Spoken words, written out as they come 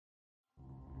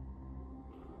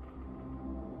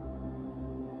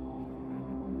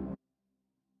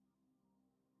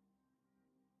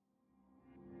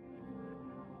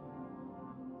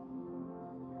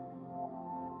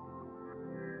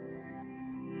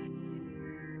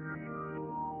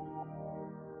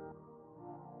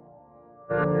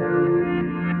I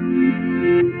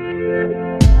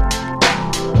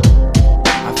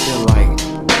feel like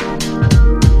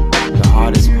the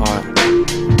hardest part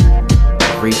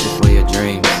of reaching for your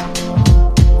dreams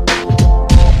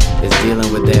is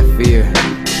dealing with that fear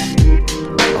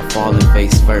of falling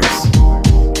face first.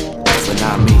 But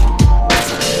not me.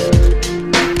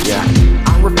 Yeah.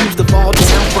 I refuse to fall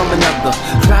down from another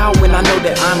cloud when I know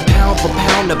that I'm pound for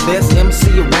pound the best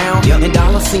MC around. And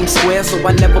dollars seem square, so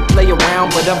I never play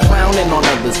around, but I'm clowning on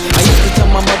others. I used to tell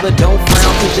my mother, don't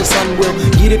frown, cause your son will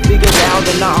get it figured out.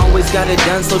 And I always got it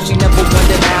done, so she never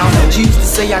wondered how. She used to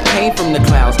say I came from the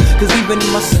clouds, cause even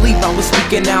in my sleep I was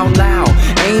speaking out loud.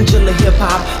 Angel of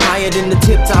hip-hop, higher than the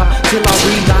tip-top, till I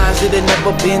realized it had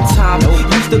never been top.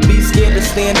 Used to be scared to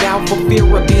stand out for fear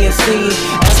of being seen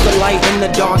as the light in the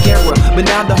dark era, but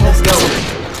now the host go.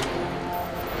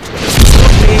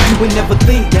 Man, you would never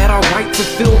think that I write to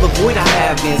fill the void I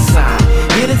have inside.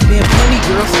 Yeah, there's been plenty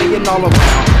girls staying all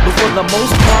around, but for the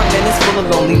most part, man, it's full of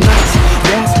lonely nights.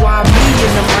 That's why me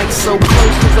and the mic so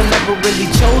close, cause I never really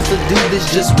chose to do this,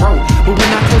 just wrote. But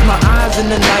when I closed my eyes in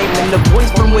the night, man, the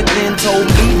voice from within told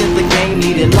me that the game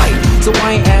needed light. So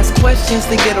I ain't ask questions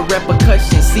to get a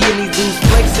repercussion. Seeing these dudes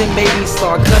flexing made me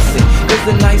start cussing, cause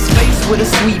a nice face with a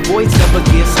sweet voice never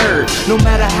gets heard, no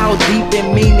matter how deep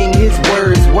in meaning his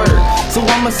words were. So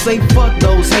I'ma say fuck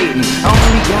those hating. I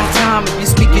only got time if you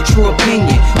speak your true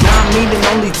opinion. Now I mean it,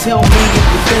 only tell me if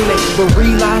you feel it, but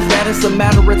realize that it's a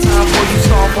matter of time before you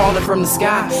start falling from the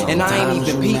sky, and I ain't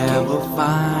even peeking. Never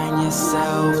find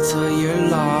yourself till you're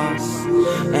lost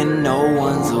and no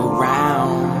one's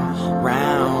around.